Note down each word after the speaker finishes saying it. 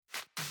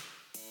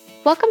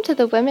Welcome to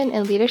the Women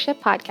in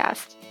Leadership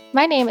podcast.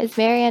 My name is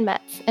Marianne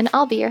Metz, and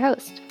I'll be your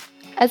host.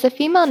 As a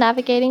female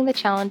navigating the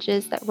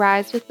challenges that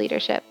rise with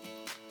leadership,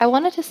 I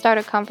wanted to start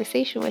a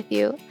conversation with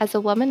you as a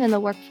woman in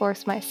the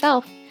workforce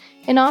myself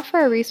and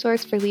offer a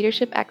resource for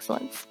leadership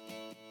excellence.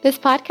 This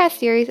podcast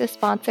series is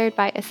sponsored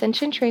by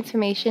Ascension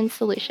Transformation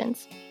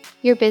Solutions,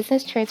 your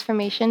business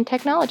transformation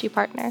technology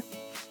partner.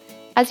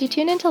 As you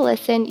tune in to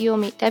listen, you will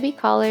meet Debbie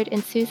Collard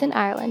and Susan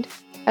Ireland,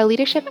 our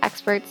leadership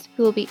experts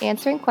who will be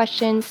answering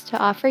questions to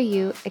offer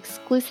you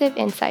exclusive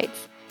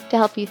insights to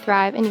help you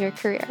thrive in your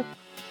career.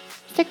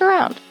 Stick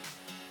around.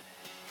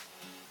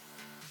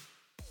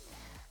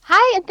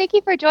 Hi, and thank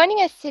you for joining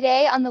us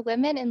today on the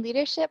Women in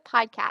Leadership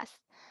podcast.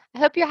 I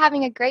hope you're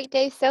having a great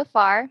day so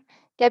far.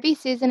 Debbie,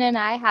 Susan, and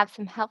I have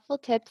some helpful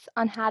tips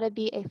on how to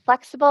be a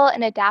flexible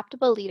and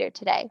adaptable leader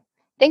today.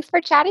 Thanks for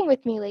chatting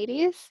with me,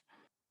 ladies.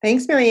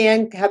 Thanks,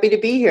 Marianne. Happy to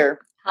be here.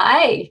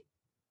 Hi.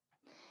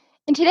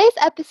 In today's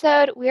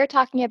episode, we are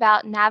talking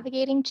about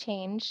navigating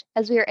change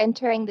as we are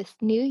entering this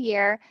new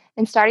year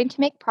and starting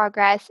to make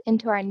progress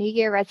into our New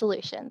Year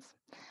resolutions.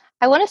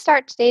 I want to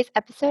start today's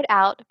episode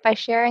out by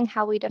sharing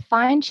how we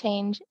define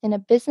change in a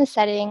business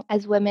setting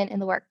as women in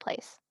the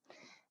workplace.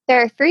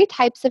 There are three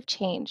types of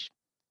change: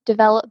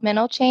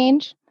 developmental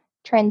change,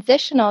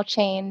 transitional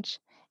change,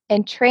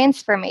 and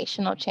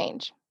transformational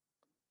change.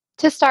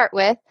 To start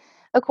with,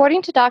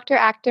 according to Dr.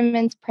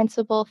 Ackerman's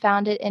principle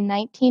founded in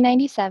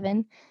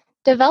 1997,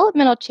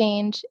 developmental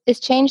change is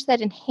change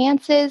that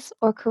enhances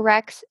or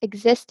corrects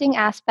existing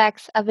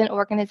aspects of an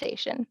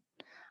organization,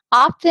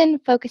 often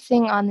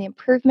focusing on the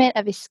improvement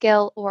of a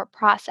skill or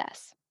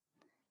process.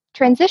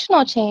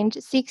 Transitional change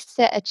seeks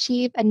to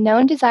achieve a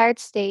known desired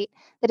state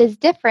that is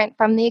different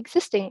from the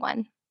existing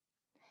one.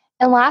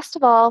 And last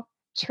of all,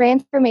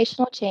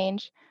 transformational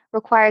change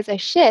requires a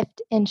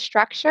shift in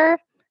structure,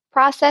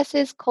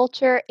 processes,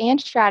 culture, and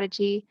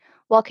strategy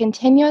while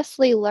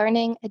continuously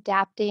learning,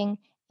 adapting,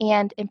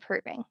 and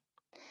improving.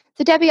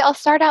 So, Debbie, I'll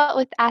start out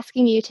with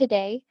asking you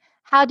today,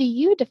 how do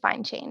you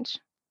define change?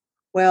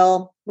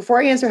 Well,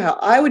 before I answer how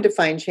I would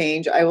define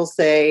change, I will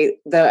say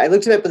that I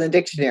looked it up in the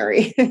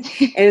dictionary and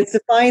it's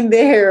defined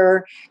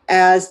there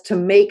as to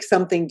make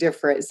something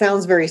different. It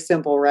sounds very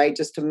simple, right?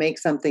 Just to make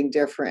something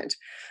different.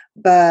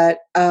 But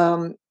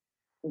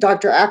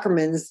Dr.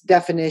 Ackerman's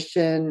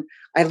definition,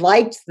 I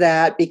liked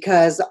that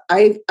because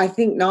I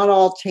think not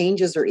all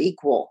changes are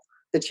equal.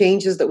 The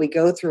changes that we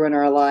go through in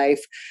our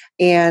life.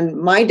 And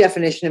my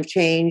definition of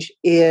change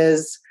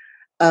is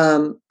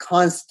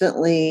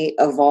constantly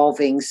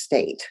evolving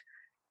state.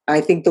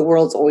 I think the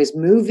world's always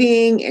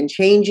moving and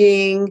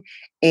changing,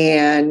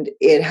 and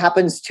it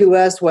happens to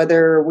us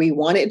whether we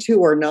want it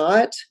to or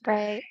not.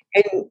 Right.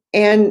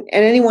 And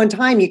at any one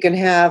time, you can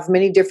have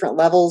many different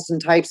levels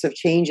and types of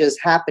changes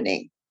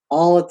happening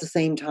all at the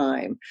same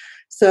time.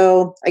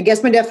 So I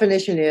guess my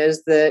definition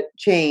is that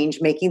change,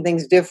 making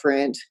things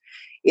different,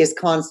 is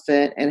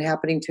constant and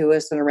happening to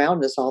us and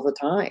around us all the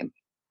time.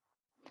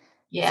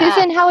 Yeah.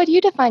 Susan, how would you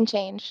define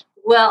change?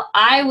 Well,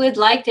 I would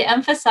like to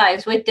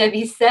emphasize what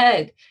Debbie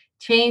said.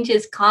 Change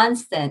is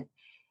constant.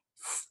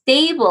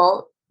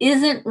 Stable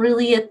isn't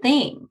really a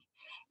thing.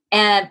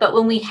 But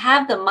when we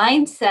have the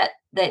mindset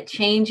that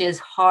change is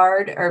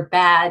hard or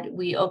bad,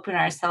 we open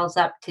ourselves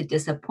up to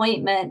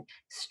disappointment,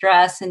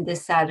 stress, and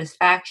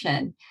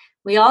dissatisfaction.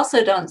 We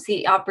also don't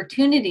see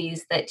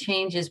opportunities that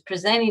change is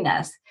presenting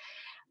us.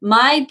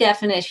 My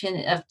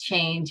definition of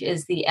change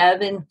is the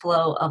ebb and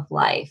flow of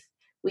life.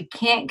 We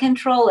can't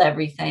control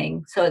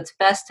everything, so it's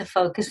best to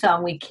focus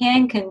on we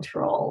can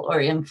control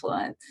or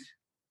influence.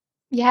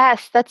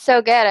 Yes, that's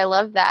so good. I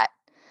love that.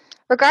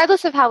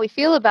 Regardless of how we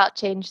feel about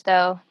change,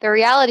 though, the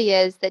reality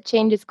is that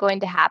change is going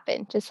to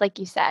happen, just like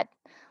you said.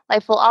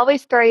 Life will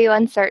always throw you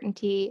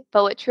uncertainty,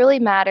 but what truly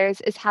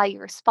matters is how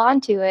you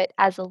respond to it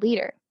as a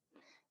leader.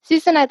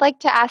 Susan, I'd like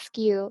to ask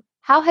you,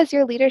 how has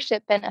your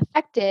leadership been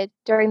affected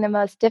during the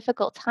most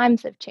difficult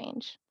times of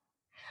change?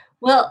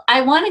 Well,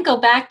 I want to go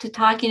back to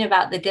talking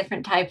about the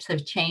different types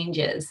of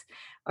changes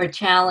or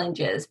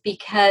challenges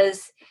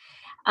because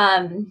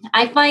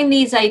I find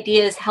these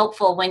ideas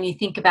helpful when you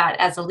think about,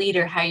 as a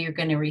leader, how you're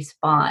going to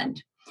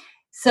respond.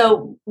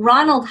 So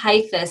Ronald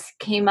Heifetz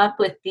came up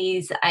with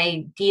these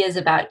ideas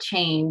about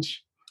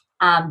change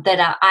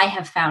that I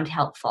have found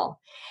helpful.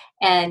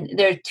 And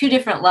there are two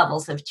different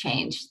levels of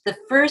change. The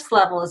first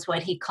level is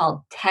what he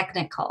called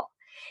technical.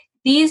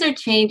 These are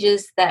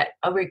changes that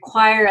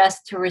require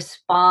us to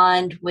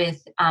respond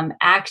with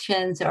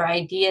actions or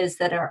ideas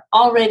that are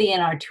already in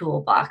our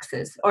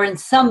toolboxes or in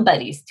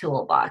somebody's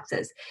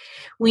toolboxes.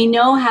 We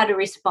know how to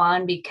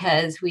respond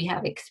because we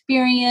have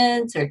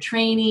experience or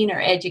training or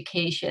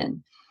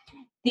education.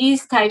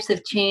 These types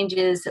of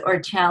changes or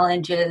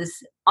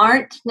challenges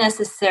aren't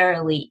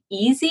necessarily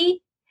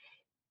easy,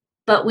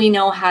 but we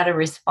know how to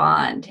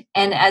respond.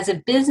 And as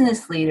a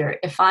business leader,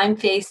 if I'm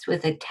faced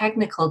with a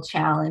technical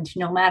challenge,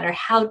 no matter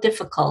how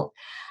difficult,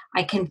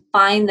 I can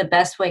find the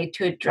best way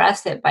to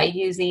address it by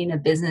using a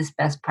business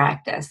best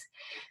practice.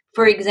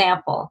 For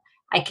example,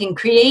 I can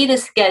create a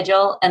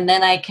schedule and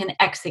then I can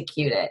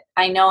execute it.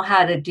 I know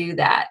how to do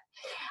that.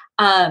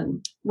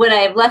 what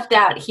I've left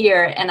out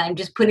here, and I'm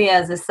just putting it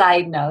as a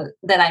side note,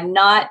 that I'm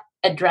not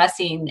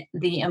addressing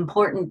the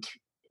important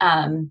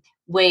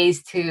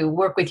ways to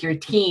work with your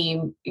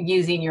team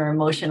using your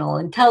emotional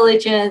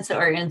intelligence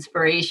or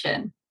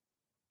inspiration.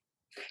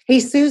 Hey,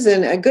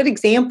 Susan, a good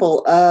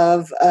example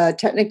of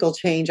technical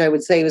change, I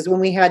would say, was when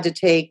we had to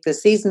take the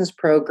Seasons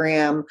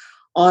program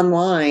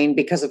online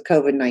because of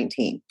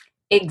COVID-19.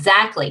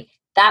 Exactly.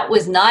 That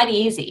was not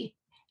easy.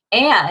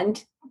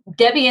 And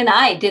Debbie and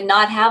I did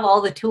not have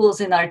all the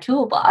tools in our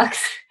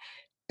toolbox,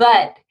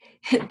 but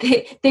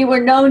they were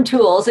known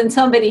tools and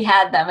somebody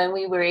had them and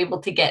we were able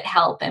to get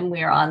help and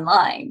we're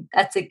online.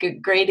 That's a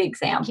great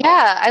example.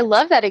 Yeah, I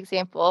love that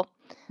example.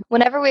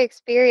 Whenever we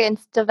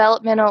experience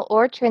developmental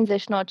or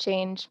transitional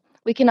change,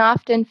 we can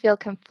often feel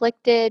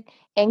conflicted,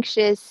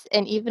 anxious,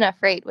 and even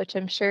afraid, which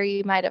I'm sure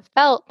you might have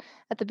felt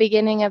at the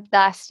beginning of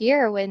last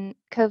year when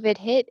COVID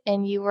hit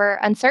and you were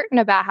uncertain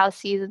about how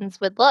seasons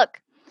would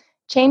look.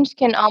 Change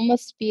can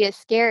almost be as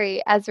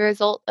scary as a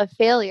result of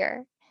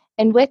failure.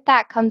 And with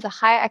that comes a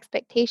high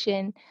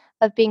expectation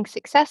of being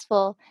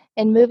successful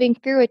and moving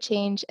through a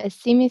change as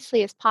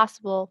seamlessly as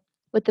possible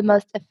with the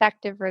most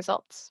effective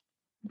results.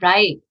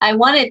 Right. I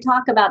want to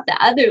talk about the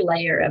other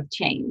layer of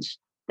change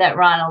that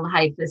Ronald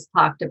Heifetz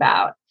talked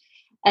about.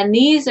 And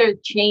these are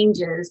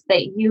changes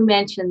that you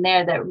mentioned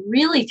there that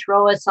really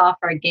throw us off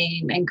our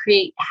game and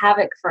create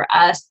havoc for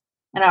us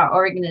and our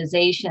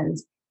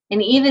organizations,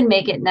 and even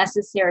make it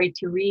necessary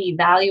to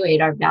reevaluate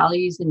our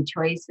values and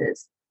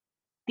choices.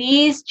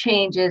 These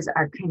changes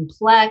are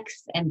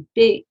complex and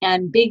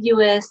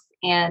ambiguous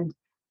and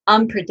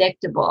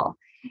unpredictable.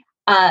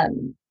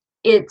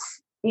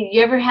 It's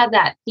You ever have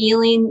that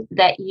feeling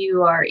that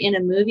you are in a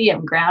movie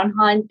of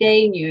Groundhog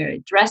Day and you're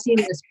addressing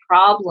this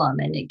problem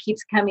and it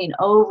keeps coming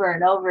over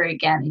and over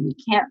again and you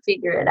can't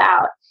figure it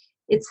out?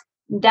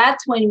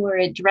 That's when we're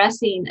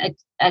addressing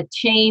a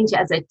change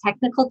as a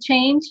technical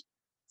change.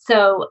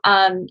 So,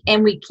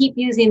 and we keep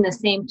using the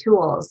same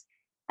tools.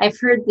 I've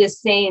heard this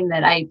saying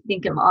that I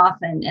think of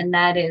often, and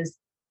that is,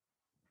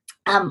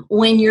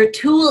 when your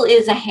tool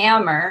is a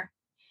hammer,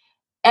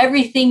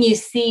 everything you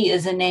see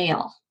is a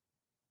nail.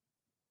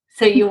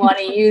 So you want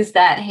to use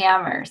that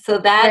hammer. So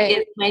that Right.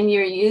 is when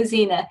you're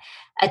using a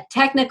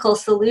technical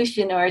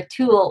solution or a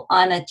tool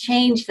on a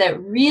change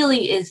that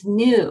really is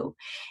new.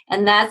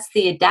 And that's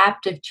the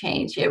adaptive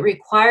change. It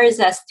requires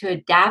us to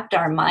adapt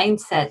our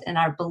mindset and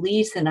our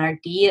beliefs and our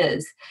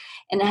ideas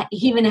and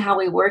even how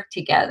we work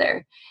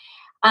together.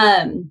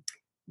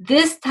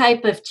 This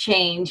type of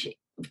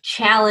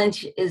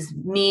challenge is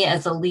me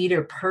as a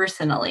leader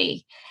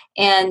personally.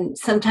 And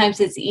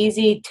sometimes it's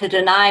easy to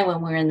deny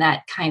when we're in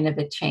that kind of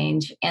a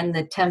change. And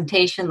the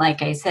temptation,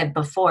 like I said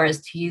before, is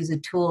to use a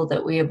tool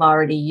that we have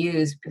already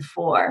used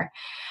before.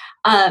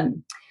 But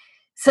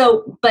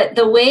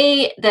the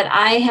way that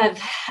I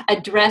have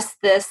addressed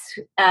this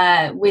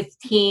with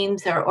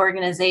teams or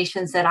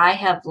organizations that I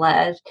have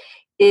led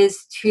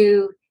is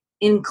to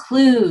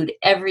include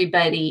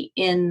everybody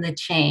in the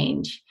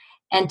change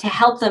and to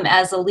help them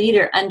as a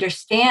leader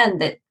understand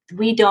that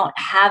we don't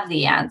have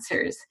the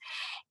answers.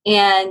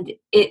 And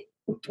it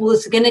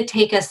was going to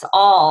take us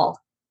all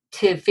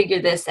to figure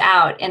this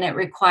out. And it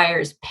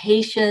requires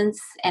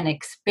patience and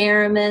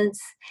experiments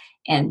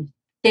and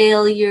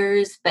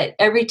failures. But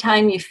every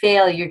time you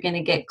fail, you're going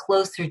to get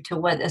closer to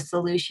what a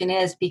solution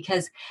is,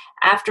 because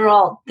after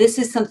all, this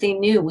is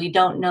something new. We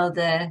don't know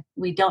the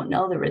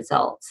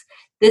results.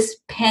 This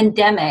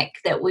pandemic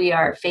that we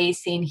are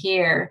facing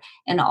here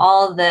and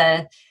all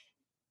the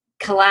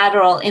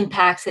collateral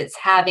impacts it's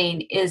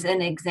having is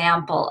an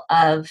example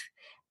of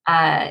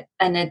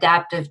an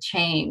adaptive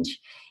change.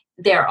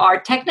 There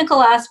are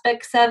technical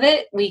aspects of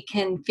it. We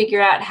can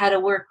figure out how to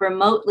work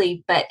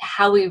remotely, but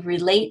how we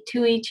relate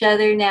to each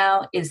other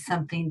now is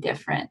something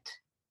different.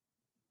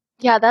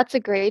 Yeah, that's a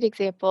great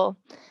example.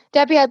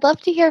 Debbie, I'd love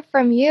to hear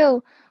from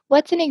you.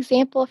 What's an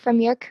example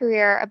from your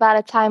career about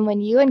a time when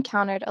you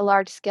encountered a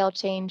large scale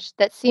change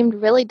that seemed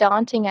really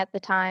daunting at the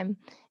time?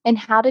 And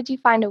how did you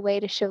find a way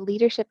to show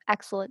leadership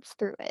excellence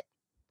through it?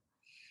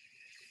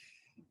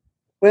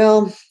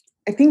 Well,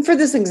 I think for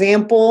this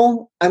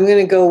example, I'm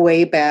going to go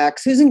way back.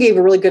 Susan gave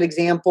a really good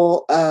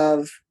example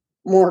of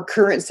more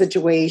current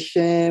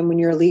situation when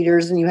you're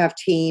leaders and you have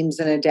teams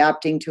and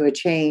adapting to a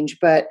change.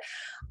 But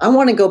I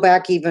want to go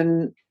back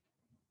even,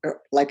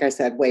 like I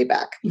said, way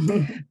back.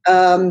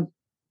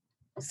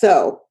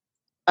 So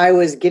I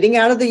was getting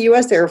out of the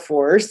US Air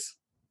Force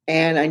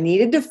and I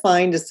needed to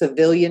find a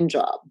civilian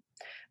job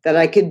that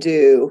I could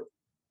do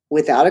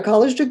without a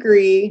college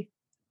degree,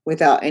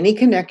 without any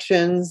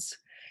connections,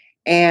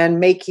 and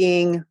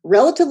making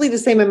relatively the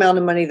same amount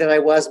of money that I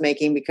was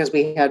making because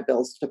we had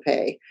bills to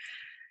pay.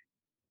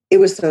 It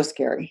was so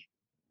scary.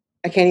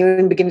 I can't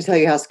even begin to tell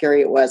you how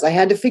scary it was. I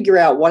had to figure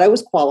out what I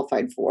was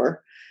qualified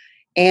for.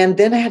 And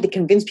then I had to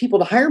convince people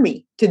to hire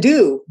me to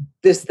do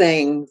this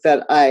thing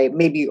that I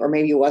maybe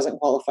wasn't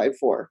qualified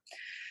for.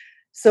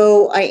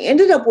 So I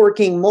ended up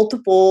working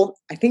multiple,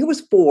 I think it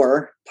was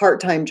 4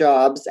 part-time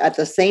jobs at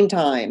the same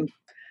time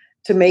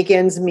to make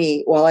ends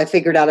meet while I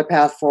figured out a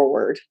path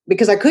forward,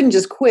 because I couldn't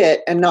just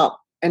quit and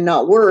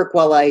not work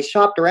while I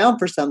shopped around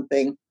for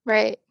something.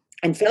 Right.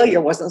 And failure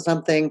wasn't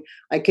something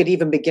I could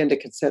even begin to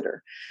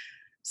consider.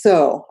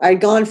 So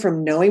I'd gone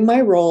from knowing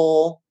my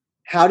role,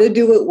 how to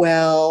do it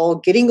well,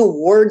 getting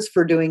awards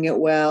for doing it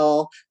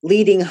well,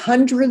 leading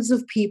hundreds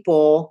of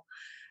people,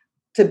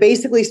 to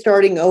basically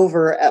starting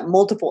over at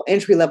multiple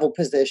entry level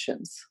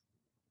positions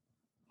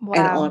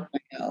and on Wow.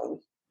 my own.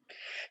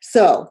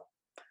 So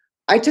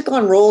I took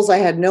on roles I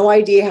had no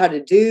idea how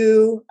to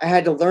do. I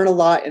had to learn a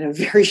lot in a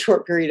very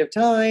short period of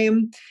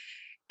time.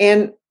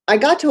 And I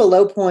got to a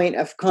low point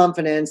of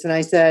confidence and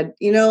I said,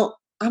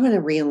 I'm going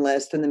to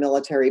re-enlist in the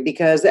military,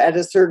 because there's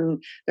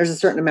a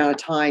certain amount of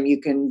time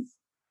you can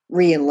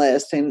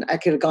re-enlist, and I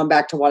could have gone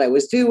back to what I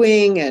was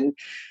doing. And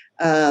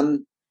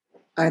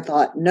I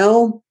thought,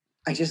 no,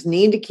 I just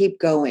need to keep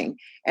going.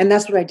 And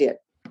that's what I did.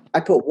 I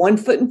put one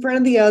foot in front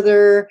of the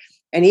other.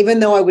 And even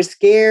though I was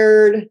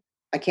scared,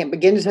 I can't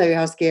begin to tell you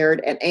how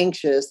scared and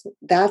anxious,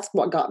 that's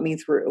what got me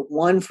through.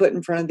 One foot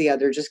in front of the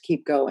other, just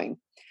keep going.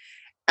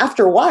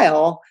 After a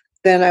while,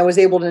 then I was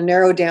able to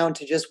narrow down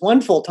to just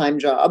one full-time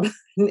job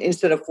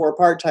instead of 4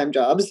 part-time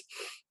jobs.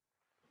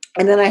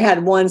 And then I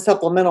had one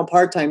supplemental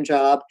part-time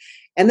job,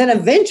 and then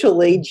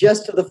eventually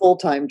just to the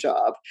full-time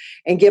job,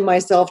 and give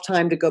myself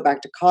time to go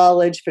back to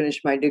college,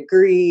 finish my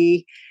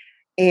degree,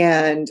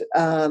 and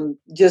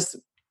just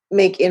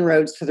make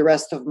inroads to the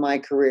rest of my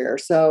career.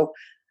 So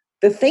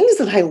the things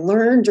that I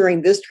learned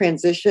during this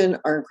transition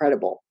are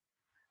incredible.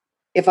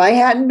 If I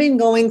hadn't been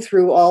going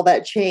through all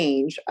that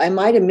change, I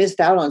might have missed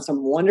out on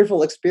some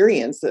wonderful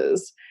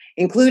experiences,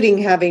 including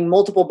having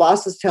multiple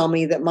bosses tell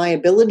me that my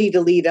ability to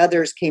lead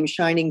others came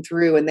shining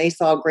through and they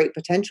saw great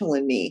potential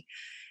in me.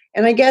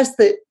 And I guess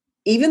that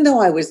even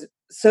though I was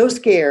so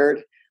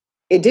scared,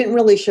 it didn't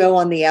really show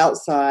on the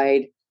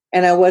outside.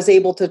 And I was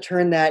able to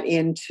turn that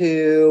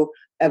into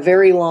a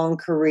very long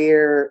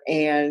career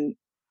and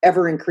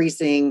ever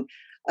increasing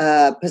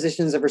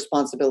positions of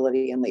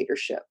responsibility and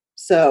leadership.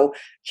 So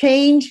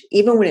change,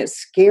 even when it's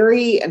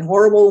scary and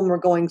horrible when we're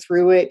going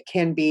through it,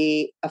 can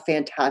be a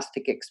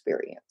fantastic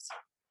experience.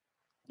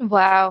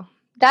 Wow.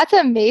 That's an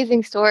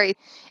amazing story.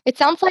 It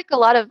sounds like a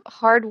lot of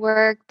hard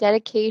work,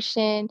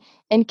 dedication,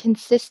 and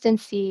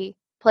consistency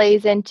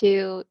plays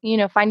into,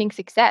 finding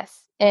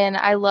success. And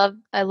I love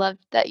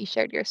that you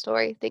shared your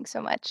story. Thanks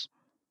so much.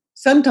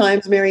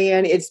 Sometimes,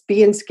 Marianne, it's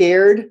being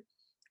scared,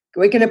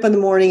 waking up in the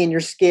morning and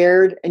you're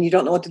scared and you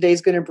don't know what the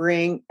day's going to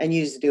bring, and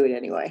you just do it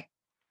anyway.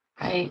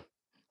 Right.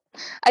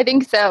 I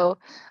think so.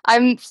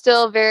 I'm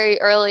still very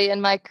early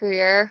in my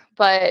career,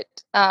 but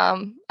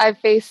I've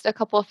faced a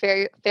couple of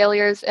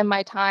failures in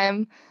my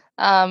time,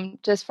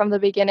 just from the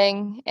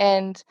beginning.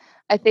 And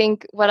I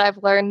think what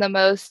I've learned the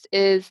most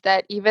is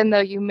that even though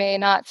you may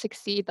not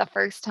succeed the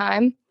first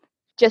time,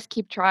 just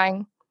keep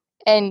trying.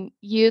 And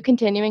you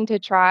continuing to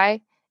try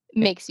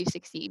makes you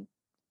succeed.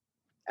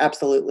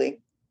 Absolutely.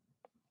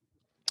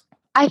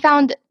 I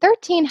found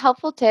 13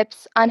 helpful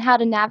tips on how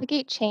to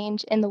navigate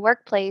change in the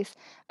workplace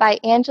by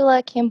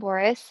Angela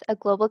Camboris, a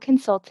global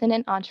consultant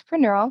and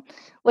entrepreneur,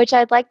 which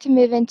I'd like to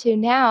move into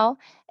now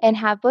and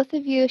have both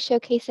of you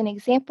showcase an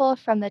example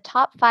from the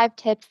top 5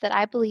 tips that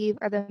I believe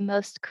are the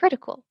most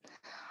critical.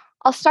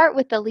 I'll start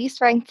with the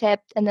least ranked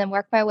tip and then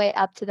work my way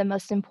up to the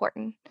most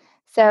important.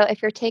 So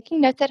if you're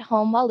taking notes at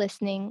home while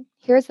listening,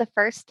 here's the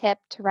first tip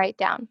to write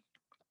down.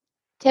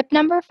 Tip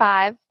number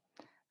 5: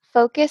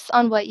 focus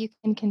on what you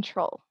can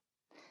control.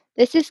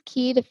 This is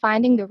key to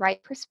finding the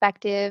right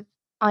perspective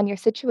on your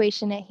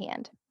situation at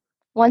hand.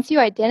 Once you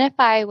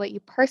identify what you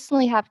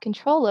personally have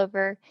control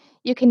over,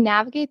 you can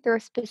navigate through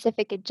a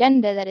specific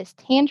agenda that is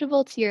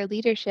tangible to your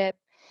leadership,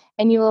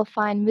 and you will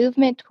find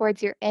movement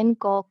towards your end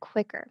goal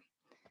quicker.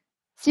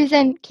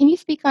 Susan, can you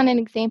speak on an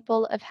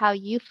example of how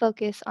you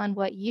focus on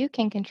what you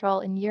can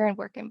control in your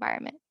work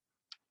environment?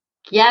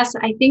 Yes,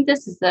 I think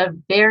this is a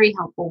very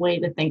helpful way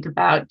to think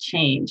about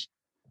change.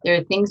 There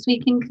are things we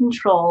can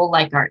control,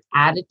 like our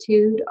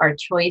attitude, our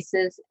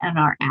choices, and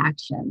our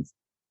actions.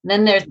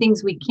 Then there are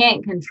things we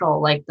can't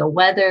control, like the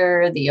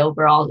weather, the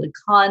overall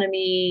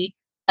economy,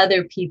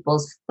 other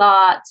people's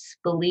thoughts,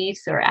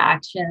 beliefs, or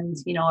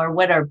actions, or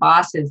what our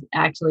boss is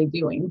actually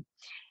doing.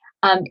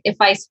 If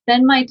I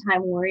spend my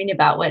time worrying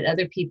about what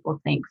other people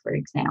think, for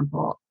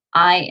example,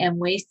 I am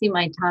wasting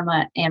my time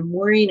and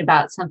worrying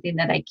about something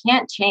that I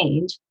can't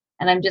change,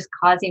 and I'm just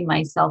causing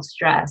myself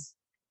stress.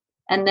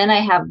 And then I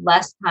have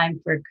less time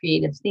for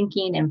creative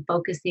thinking and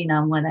focusing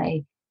on what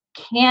I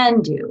can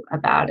do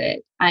about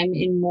it. I'm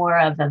in more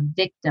of a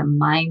victim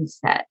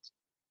mindset.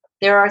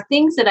 There are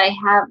things that I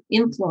have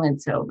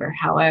influence over,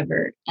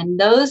 however, and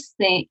those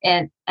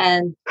things,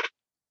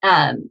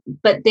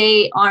 but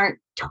they aren't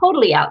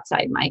totally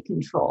outside my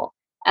control.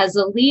 As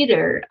a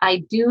leader, I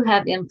do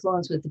have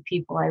influence with the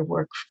people I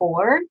work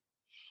for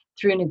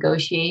through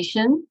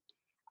negotiation.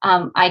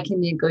 I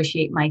can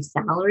negotiate my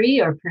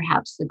salary or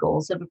perhaps the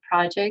goals of a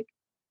project.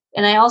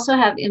 And I also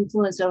have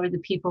influence over the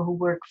people who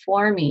work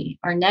for me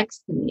or next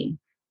to me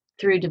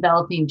through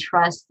developing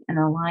trust and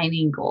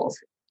aligning goals,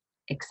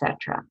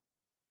 etc.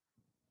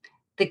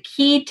 the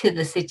key to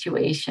the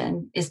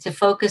situation is to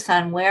focus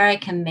on where I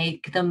can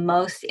make the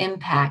most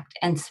impact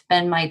and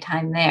spend my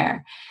time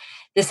there.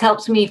 This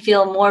helps me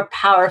feel more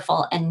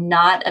powerful and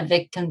not a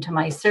victim to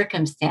my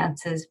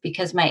circumstances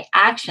because my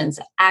actions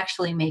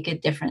actually make a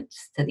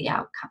difference to the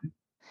outcome.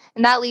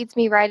 And that leads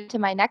me right into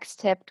my next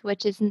tip,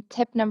 which is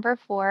tip number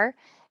 4,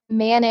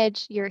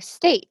 manage your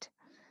state.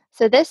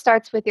 So this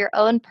starts with your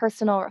own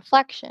personal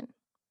reflection.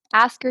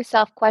 Ask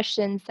yourself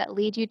questions that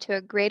lead you to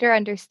a greater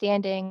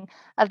understanding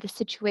of the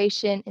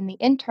situation in the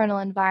internal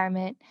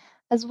environment,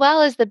 as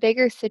well as the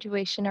bigger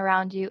situation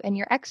around you in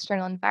your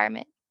external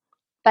environment.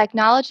 By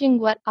acknowledging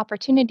what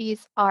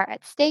opportunities are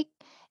at stake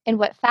and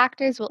what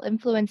factors will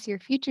influence your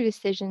future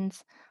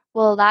decisions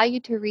will allow you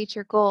to reach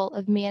your goal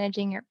of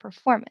managing your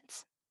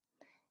performance.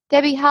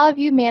 Debbie, how have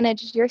you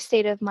managed your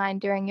state of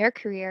mind during your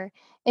career?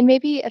 And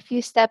maybe a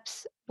few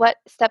steps, what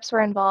steps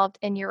were involved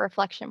in your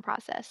reflection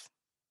process?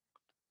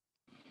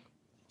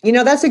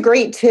 That's a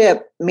great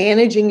tip,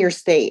 managing your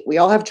state. We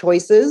all have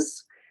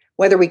choices,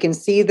 whether we can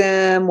see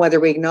them, whether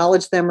we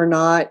acknowledge them or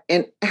not.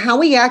 And how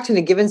we act in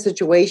a given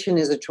situation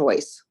is a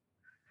choice.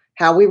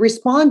 How we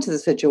respond to the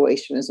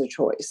situation is a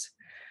choice.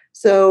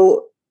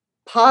 So,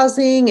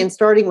 pausing and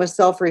starting with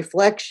self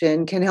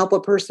reflection can help a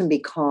person be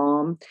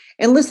calm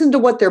and listen to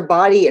what their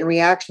body and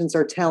reactions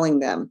are telling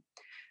them.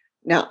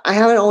 Now, I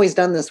haven't always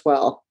done this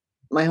well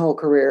my whole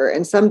career.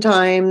 And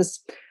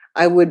sometimes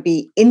I would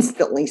be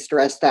instantly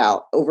stressed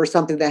out over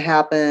something that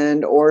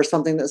happened or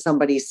something that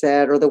somebody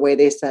said or the way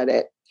they said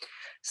it.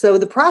 So,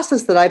 the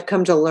process that I've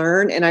come to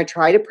learn and I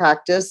try to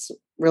practice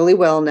really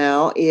well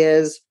now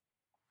is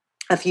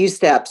a few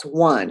steps.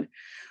 One,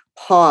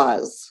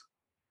 pause,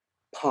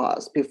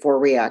 pause before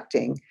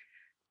reacting.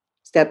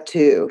 Step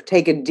 2,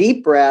 take a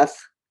deep breath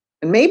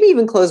and maybe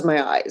even close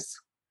my eyes.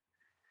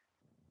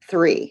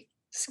 3,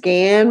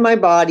 scan my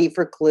body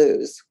for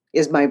clues.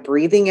 Is my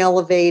breathing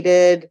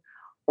elevated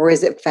or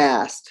is it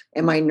fast?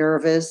 Am I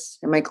nervous?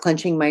 Am I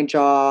clenching my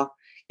jaw?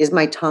 Is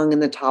my tongue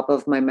in the top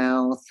of my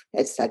mouth,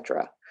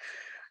 etc.?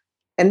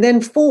 And then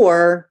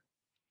 4,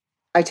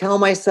 I tell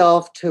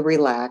myself to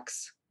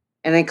relax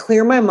and I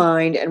clear my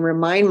mind and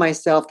remind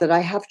myself that I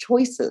have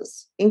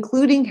choices,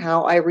 including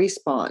how I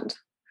respond.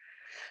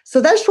 So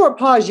that short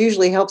pause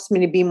usually helps me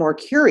to be more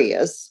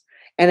curious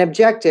and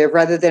objective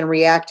rather than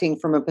reacting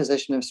from a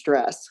position of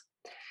stress.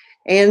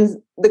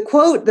 And the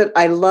quote that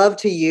I love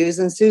to use,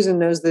 and Susan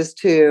knows this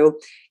too,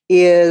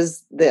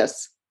 is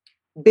this: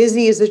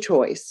 busy is a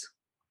choice.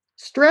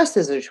 Stress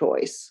is a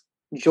choice.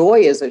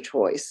 Joy is a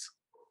choice.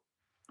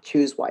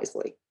 Choose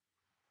wisely.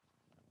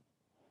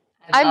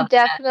 I'm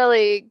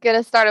definitely going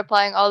to start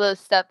applying all those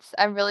steps.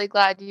 I'm really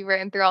glad you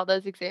ran through all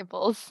those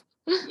examples.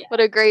 Yeah. What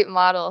a great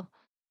model.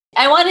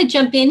 I want to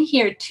jump in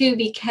here too,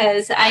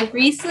 because I've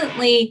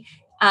recently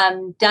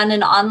done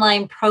an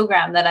online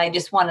program that I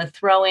just want to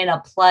throw in a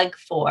plug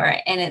for,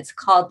 and it's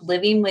called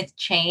Living with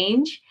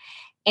Change.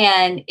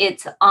 And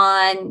it's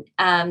on,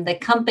 the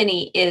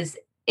company is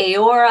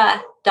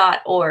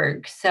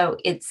Aiora.org. So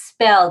it's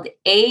spelled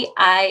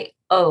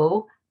AIORA.org.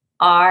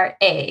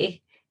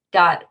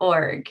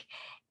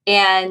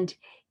 And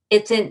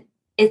it's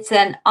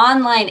an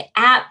online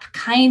app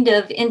kind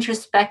of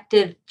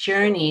introspective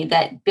journey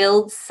that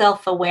builds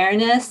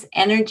self-awareness,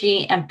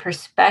 energy, and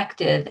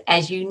perspective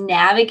as you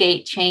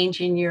navigate change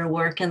in your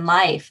work and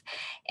life.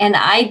 And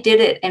I did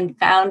it and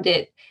found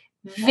it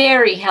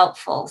very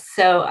helpful.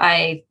 So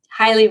I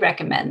highly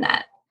recommend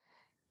that.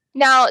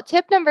 Now,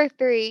 tip number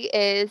 3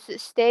 is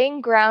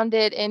staying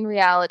grounded in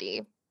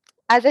reality.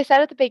 As I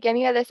said at the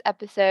beginning of this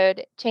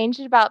episode, change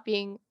is about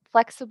being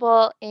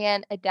flexible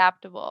and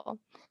adaptable.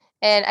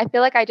 And I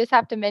feel like I just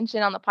have to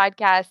mention on the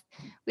podcast,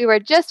 we were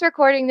just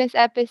recording this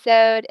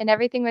episode and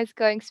everything was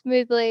going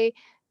smoothly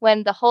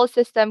when the whole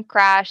system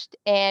crashed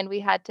and we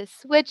had to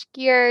switch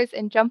gears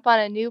and jump on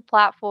a new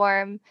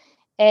platform.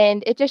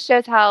 And it just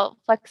shows how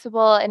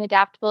flexible and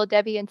adaptable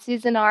Debbie and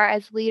Susan are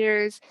as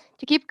leaders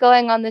to keep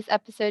going on this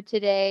episode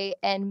today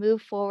and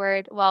move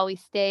forward while we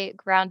stay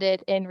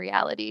grounded in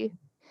reality.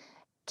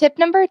 Tip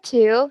number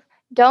 2,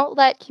 don't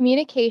let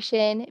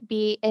communication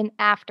be an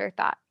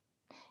afterthought.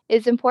 It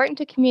is important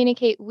to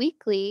communicate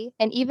weekly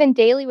and even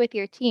daily with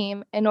your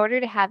team in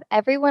order to have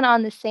everyone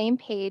on the same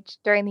page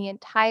during the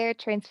entire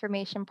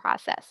transformation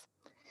process.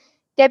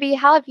 Debbie,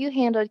 how have you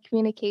handled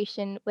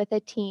communication with a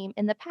team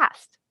in the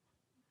past?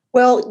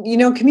 Well,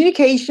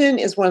 communication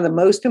is one of the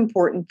most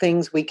important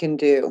things we can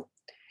do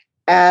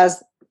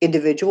as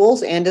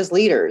individuals and as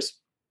leaders.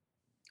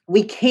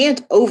 We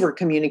can't over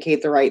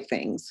communicate the right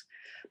things,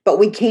 but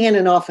we can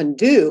and often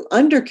do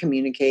under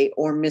communicate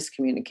or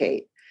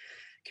miscommunicate.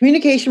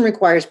 Communication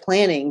requires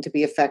planning to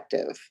be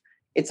effective.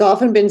 It's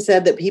often been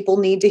said that people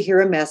need to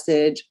hear a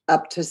message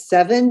up to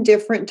 7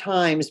 different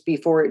times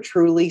before it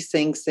truly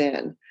sinks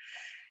in.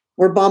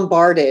 We're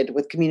bombarded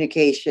with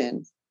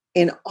communication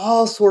in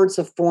all sorts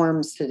of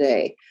forms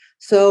today.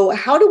 So,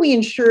 how do we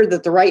ensure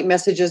that the right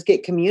messages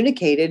get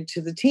communicated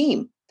to the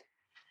team?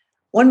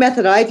 One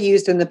method I've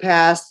used in the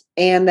past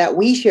and that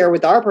we share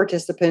with our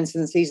participants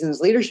in the Seasons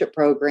Leadership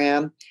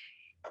Program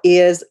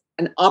is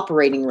an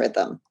operating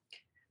rhythm.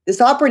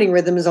 This operating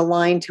rhythm is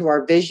aligned to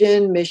our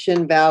vision,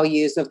 mission,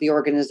 values of the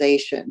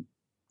organization.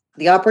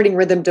 The operating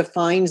rhythm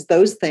defines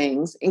those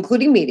things,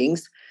 including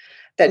meetings,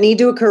 that need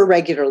to occur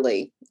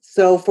regularly.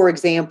 So, for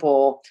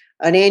example,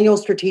 an annual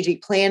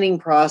strategic planning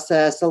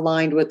process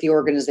aligned with the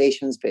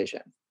organization's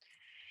vision.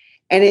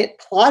 And it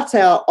plots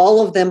out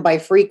all of them by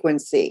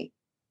frequency.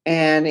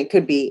 And it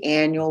could be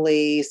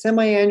annually,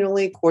 semi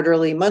annually,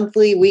 quarterly,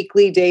 monthly,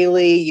 weekly,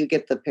 daily. You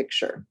get the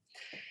picture.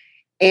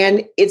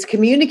 And it's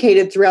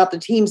communicated throughout the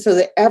team so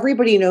that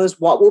everybody knows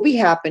what will be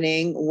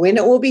happening, when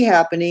it will be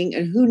happening,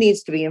 and who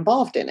needs to be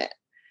involved in it.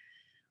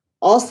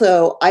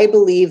 Also, I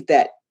believe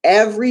that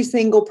every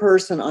single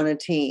person on a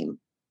team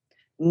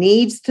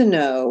needs to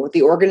know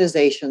the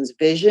organization's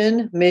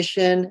vision,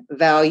 mission,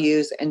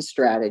 values, and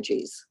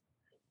strategies.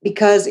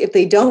 Because if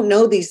they don't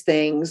know these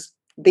things,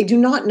 they do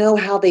not know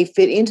how they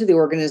fit into the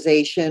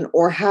organization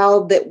or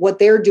how that what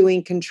they're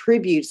doing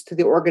contributes to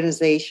the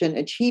organization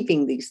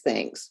achieving these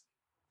things.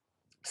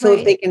 So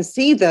if they can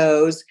see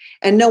those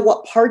and know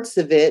what parts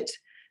of it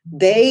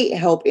they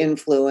help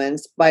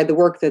influence by the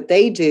work that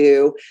they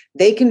do,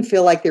 they can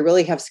feel like they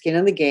really have skin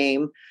in the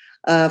game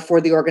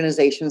for the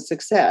organization's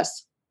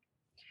success.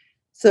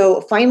 So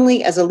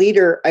finally, as a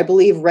leader, I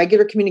believe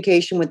regular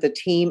communication with the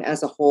team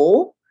as a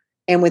whole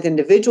and with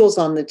individuals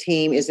on the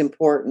team is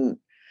important.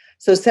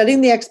 So setting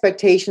the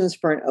expectations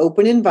for an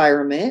open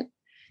environment,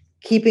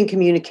 keeping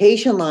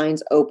communication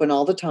lines open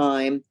all the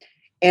time,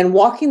 and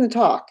walking the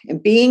talk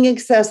and being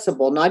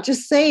accessible, not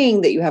just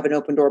saying that you have an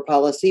open door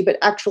policy, but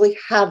actually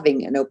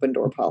having an open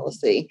door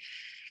policy.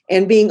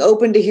 And being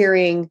open to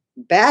hearing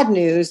bad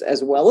news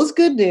as well as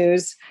good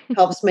news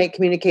helps make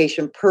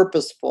communication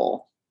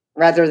purposeful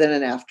rather than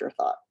an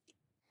afterthought.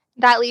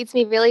 That leads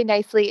me really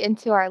nicely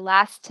into our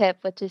last tip,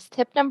 which is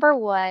tip number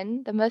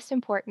 1, the most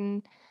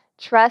important: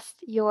 trust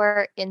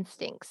your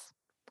instincts.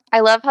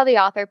 I love how the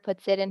author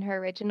puts it in her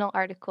original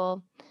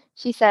article.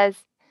 She says,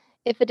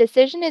 if a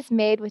decision is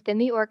made within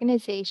the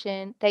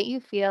organization that you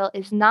feel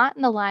is not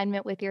in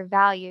alignment with your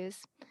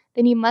values,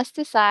 then you must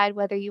decide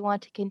whether you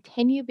want to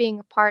continue being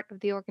a part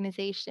of the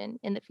organization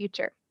in the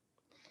future.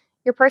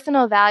 Your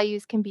personal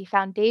values can be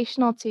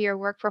foundational to your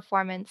work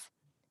performance,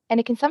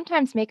 and it can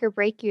sometimes make or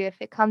break you if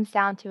it comes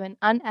down to an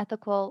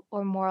unethical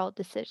or moral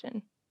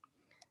decision.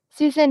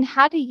 Susan,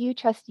 how do you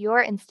trust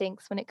your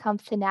instincts when it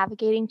comes to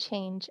navigating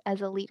change as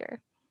a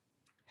leader?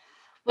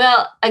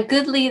 Well, a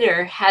good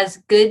leader has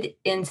good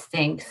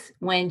instincts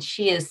when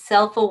she is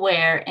self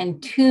aware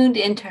and tuned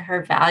into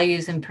her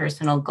values and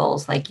personal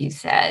goals, like you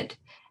said.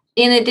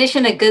 In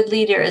addition, a good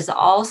leader is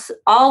also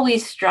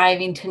always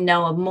striving to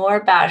know more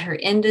about her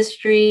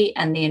industry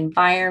and the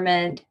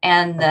environment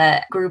and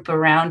the group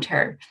around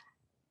her.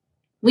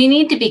 We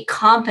need to be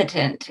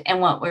competent in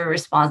what we're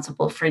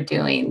responsible for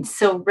doing.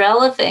 So,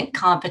 relevant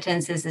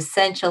competence is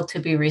essential to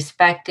be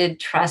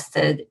respected,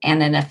 trusted,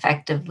 and an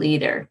effective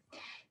leader.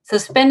 So,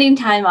 spending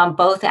time on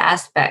both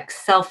aspects,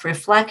 self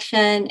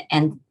reflection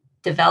and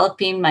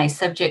developing my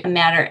subject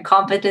matter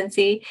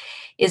competency,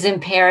 is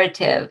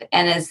imperative.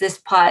 And as this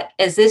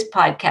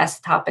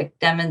podcast topic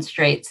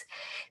demonstrates,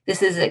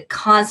 this is a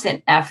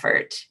constant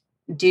effort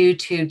due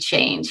to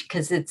change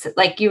because it's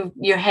like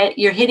you're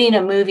hitting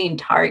a moving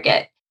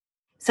target.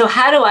 So,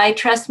 how do I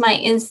trust my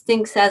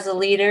instincts as a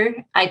leader?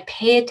 I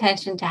pay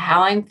attention to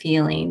how I'm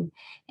feeling.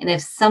 And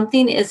if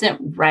something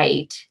isn't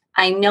right,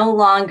 I no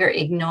longer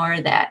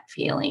ignore that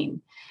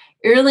feeling.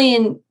 Early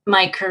in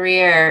my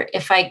career,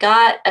 if I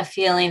got a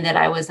feeling that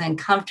I was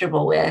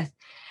uncomfortable with,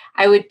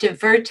 I would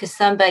divert to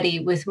somebody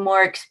with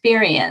more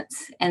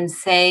experience and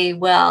say,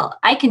 well,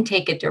 I can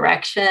take a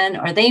direction,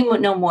 or they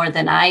know more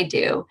than I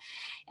do.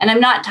 And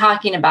I'm not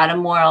talking about a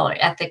moral or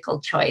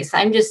ethical choice.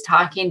 I'm just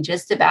talking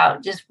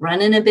about just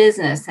running a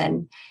business,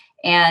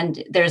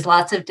 and there's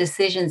lots of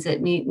decisions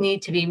that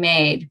need to be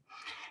made.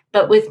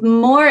 But with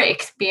more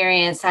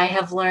experience, I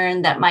have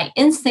learned that my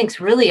instincts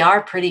really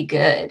are pretty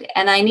good,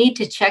 and I need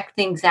to check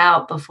things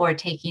out before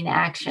taking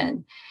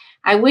action.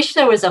 I wish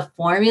there was a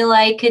formula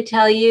I could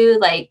tell you,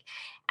 like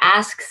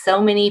ask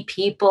so many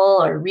people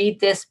or read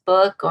this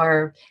book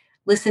or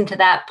listen to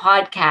that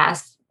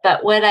podcast.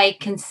 But what I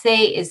can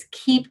say is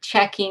keep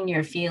checking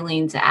your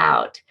feelings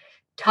out.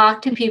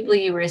 Talk to people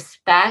you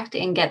respect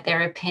and get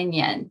their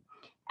opinion.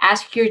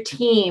 Ask your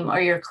team or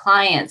your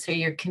clients or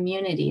your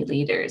community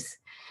leaders.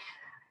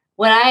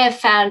 What I have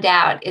found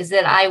out is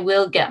that I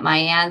will get my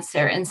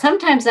answer. And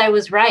sometimes I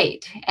was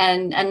right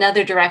and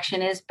another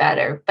direction is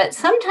better. But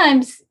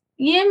sometimes,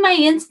 yeah, my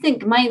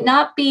instinct might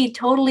not be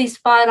totally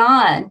spot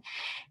on.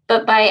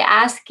 But by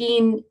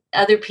asking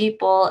other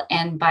people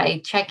and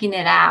by checking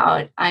it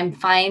out, I'm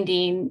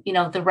finding,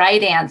 the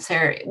right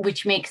answer,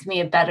 which makes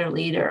me a better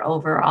leader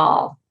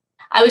overall.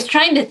 I was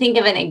trying to think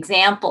of an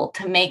example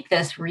to make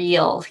this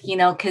real,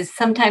 because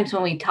sometimes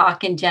when we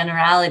talk in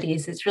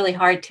generalities, it's really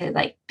hard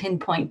to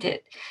pinpoint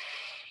it.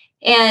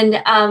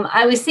 And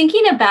I was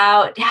thinking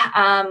about,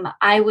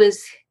 I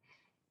was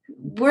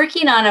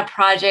working on a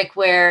project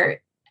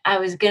where I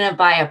was going to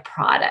buy a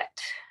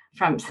product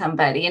from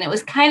somebody, and it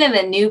was kind of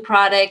a new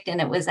product,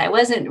 and I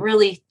wasn't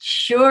really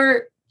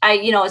sure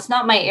it's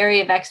not my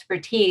area of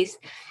expertise,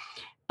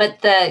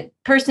 but the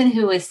person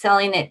who was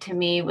selling it to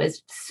me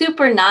was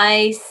super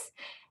nice,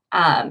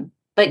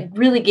 but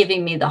really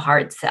giving me the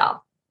hard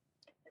sell.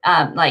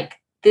 Like,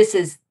 this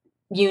is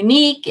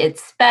unique,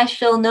 it's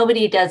special,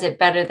 nobody does it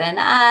better than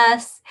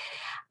us.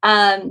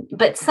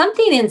 But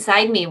something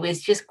inside me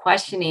was just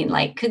questioning,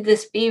 like, could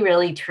this be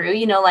really true?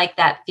 Like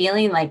that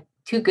feeling like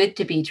too good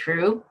to be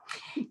true.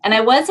 And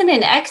I wasn't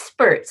an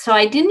expert, so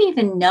I didn't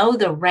even know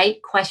the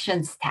right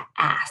questions to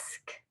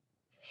ask.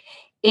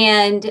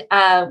 And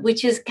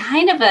which is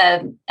kind of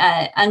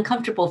a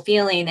uncomfortable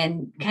feeling,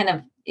 and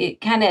it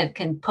kind of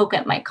can poke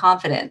at my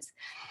confidence.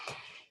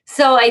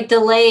 So I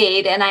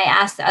delayed, and I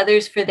asked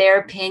others for their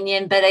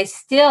opinion, but I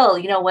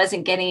still,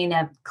 wasn't getting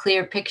a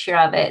clear picture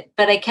of it.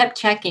 But I kept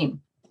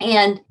checking,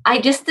 and I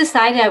just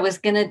decided I was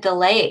going to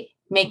delay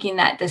making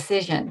that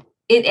decision.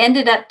 It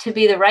ended up to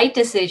be the right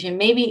decision,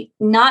 maybe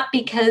not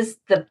because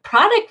the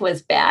product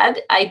was bad.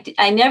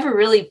 I never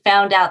really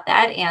found out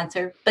that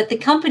answer, but the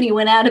company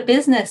went out of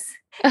business.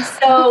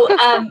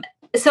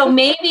 So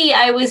maybe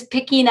I was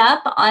picking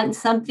up on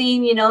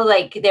something,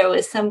 like there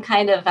was some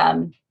kind of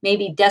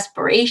maybe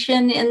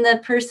desperation in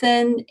the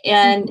person.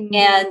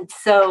 And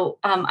so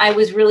I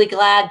was really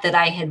glad that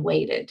I had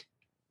waited.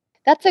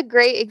 That's a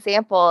great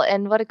example,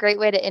 and what a great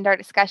way to end our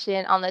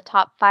discussion on the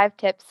top 5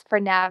 tips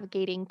for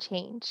navigating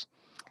change.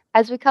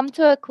 As we come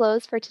to a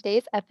close for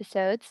today's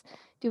episodes,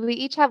 do we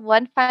each have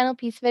one final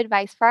piece of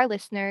advice for our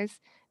listeners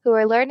who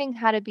are learning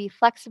how to be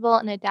flexible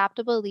and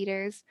adaptable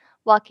leaders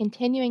while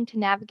continuing to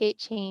navigate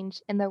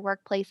change in their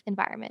workplace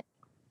environment?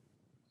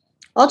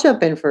 I'll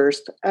jump in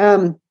first.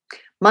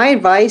 My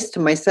advice to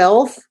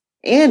myself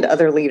and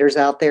other leaders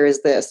out there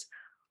is this: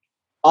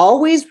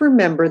 always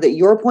remember that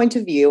your point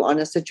of view on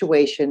a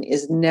situation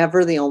is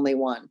never the only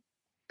one.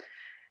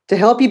 To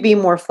help you be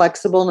more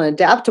flexible and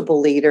adaptable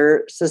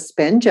leader,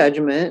 suspend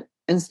judgment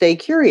and stay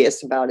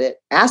curious about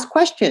it. Ask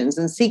questions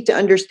and seek to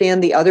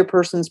understand the other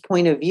person's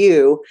point of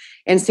view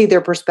and see their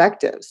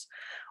perspectives.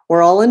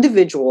 We're all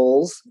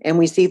individuals and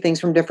we see things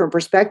from different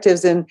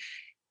perspectives. And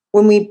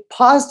when we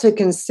pause to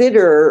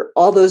consider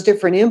all those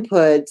different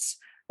inputs,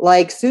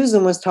 like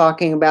Susan was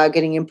talking about,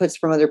 getting inputs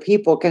from other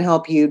people can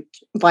help you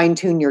fine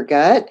tune your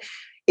gut.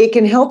 It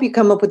can help you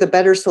come up with a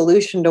better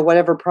solution to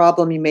whatever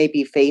problem you may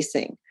be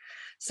facing.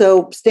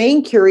 So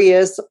staying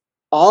curious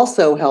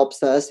also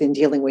helps us in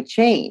dealing with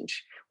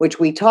change, which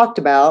we talked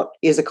about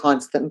is a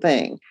constant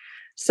thing.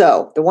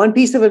 So the one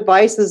piece of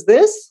advice is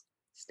this: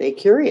 stay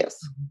curious.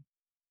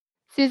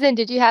 Susan,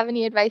 did you have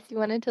any advice you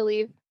wanted to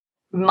leave?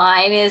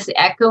 Mine is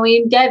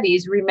echoing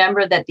Debbie's.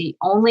 Remember that the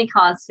only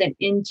constant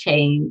in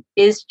change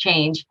is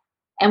change.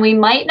 And we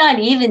might not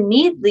even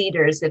need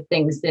leaders if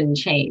things didn't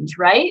change,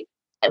 right?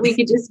 We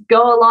could just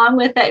go along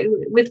with it,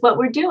 with what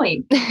we're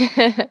doing.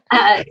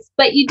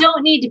 But you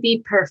don't need to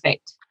be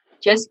perfect,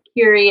 just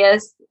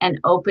curious and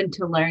open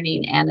to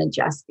learning and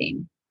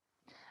adjusting.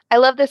 I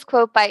love this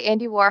quote by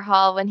Andy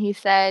Warhol when he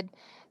said,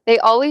 "They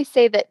always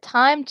say that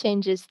time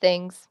changes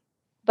things,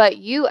 but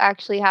you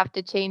actually have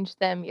to change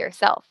them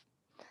yourself."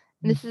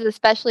 And this is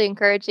especially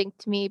encouraging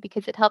to me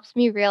because it helps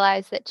me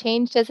realize that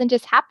change doesn't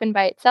just happen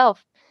by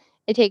itself.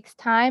 It takes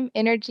time,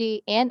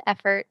 energy, and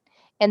effort,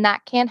 and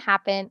that can't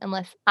happen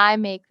unless I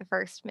make the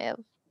first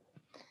move.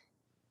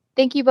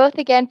 Thank you both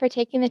again for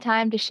taking the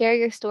time to share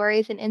your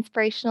stories and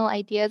inspirational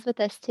ideas with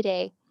us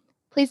today.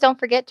 Please don't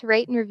forget to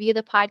rate and review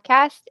the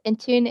podcast and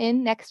tune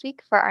in next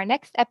week for our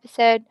next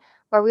episode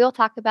where we will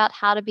talk about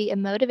how to be a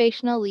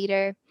motivational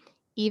leader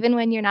even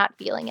when you're not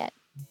feeling it.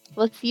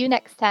 We'll see you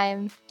next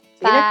time.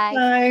 See you next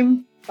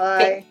time. Bye.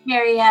 Thanks,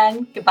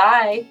 Marianne.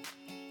 Goodbye.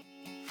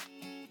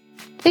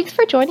 Thanks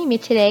for joining me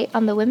today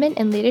on the Women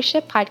in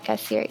Leadership podcast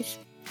series.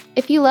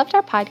 If you loved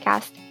our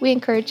podcast, we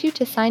encourage you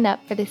to sign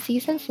up for the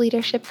Seasons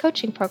Leadership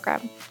Coaching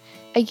Program,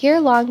 a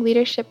year-long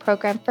leadership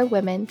program for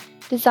women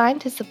designed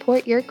to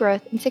support your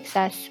growth and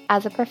success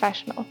as a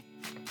professional.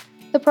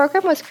 The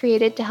program was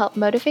created to help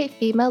motivate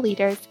female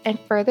leaders and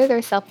further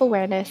their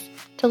self-awareness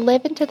to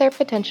live into their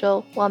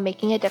potential while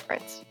making a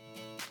difference.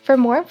 For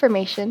more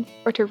information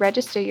or to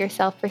register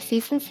yourself for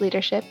Seasons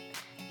Leadership,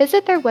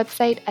 visit their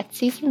website at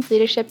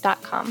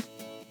seasonsleadership.com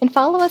and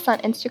follow us on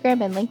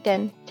Instagram and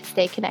LinkedIn to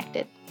stay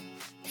connected.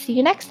 See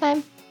you next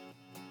time.